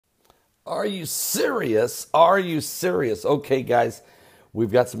Are you serious? Are you serious? Okay, guys,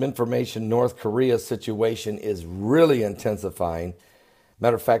 we've got some information. North Korea's situation is really intensifying.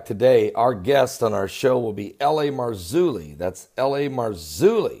 Matter of fact, today, our guest on our show will be L.A. Marzulli. That's L.A.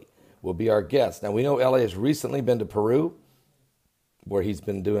 Marzulli will be our guest. Now, we know L.A. has recently been to Peru, where he's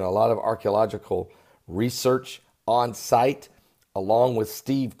been doing a lot of archaeological research on site, along with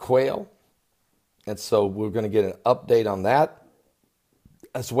Steve Quayle. And so we're going to get an update on that,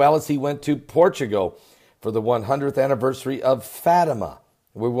 as well as he went to Portugal for the 100th anniversary of Fatima.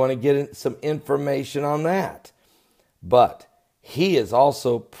 We want to get some information on that. But he is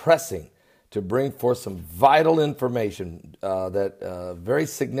also pressing to bring forth some vital information that very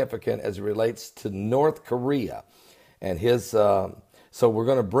significant as it relates to North Korea. And his so we're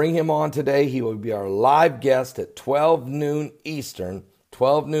going to bring him on today. He will be our live guest at 12 noon Eastern.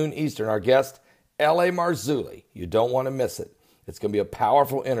 12 noon Eastern. Our guest, L.A. Marzulli. You don't want to miss it. It's going to be a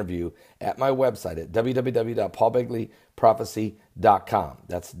powerful interview at my website at www.paulbegleyprophecy.com.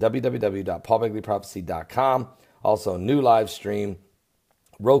 That's www.paulbegleyprophecy.com. Also, new live stream,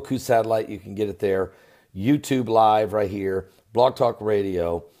 Roku satellite, you can get it there. YouTube live right here, Blog Talk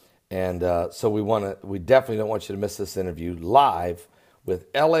Radio. And so we definitely don't want you to miss this interview live with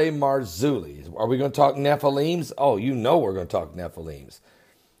L.A. Marzulli. Are we going to talk Nephilims? Oh, you know we're going to talk Nephilims.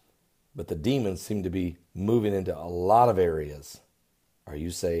 But the demons seem to be moving into a lot of areas. Are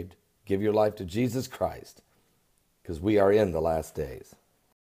you saved? Give your life to Jesus Christ, because we are in the last days.